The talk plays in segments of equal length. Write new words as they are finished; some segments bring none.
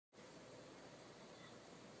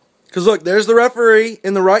Because look, there's the referee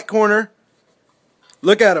in the right corner.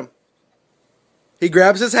 Look at him. He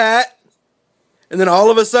grabs his hat, and then all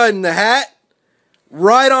of a sudden, the hat,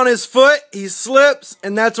 right on his foot, he slips,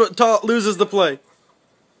 and that's what loses the play.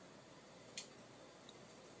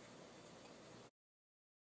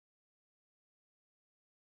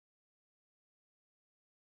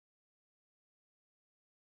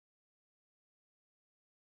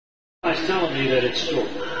 I was telling me that it's short.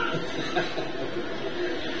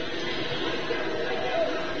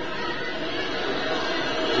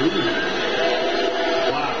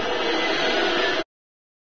 Wow.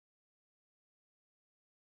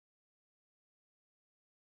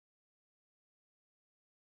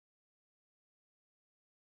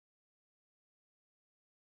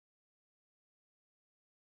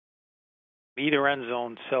 Either end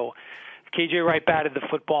zone. So KJ Wright batted the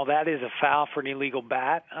football. That is a foul for an illegal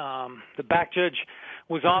bat. The back judge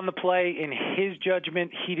was on the play. In his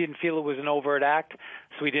judgment, he didn't feel it was an overt act,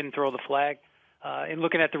 so he didn't throw the flag. In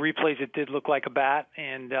looking at the replays, it did look like a bat,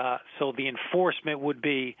 and so the enforcement would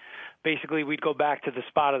be basically we'd go back to the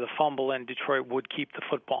spot of the fumble, and Detroit would keep the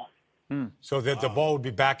football. So that the ball would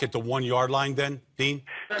be back at the 1 yard line then, Dean?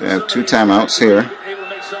 They have 2 timeouts here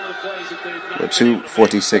with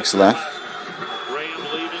 2:46 left.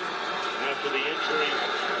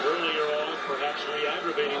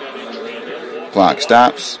 Clock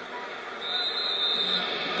stops.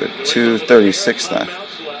 With 2:36 left.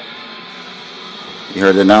 You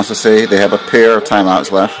heard the announcer say they have a pair of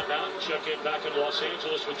timeouts left.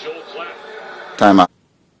 Timeout.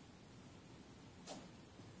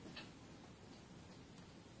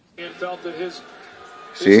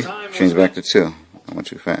 See? Change back to 2. I went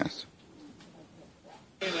too fast.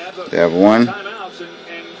 They have 1.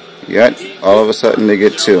 Yet, all of a sudden they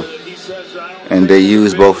get 2. And they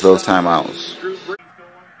use both those timeouts. A good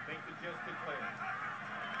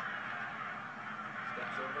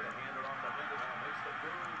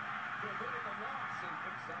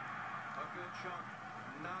chunk,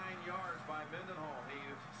 9 yards by Mendenhall. He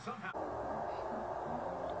is somehow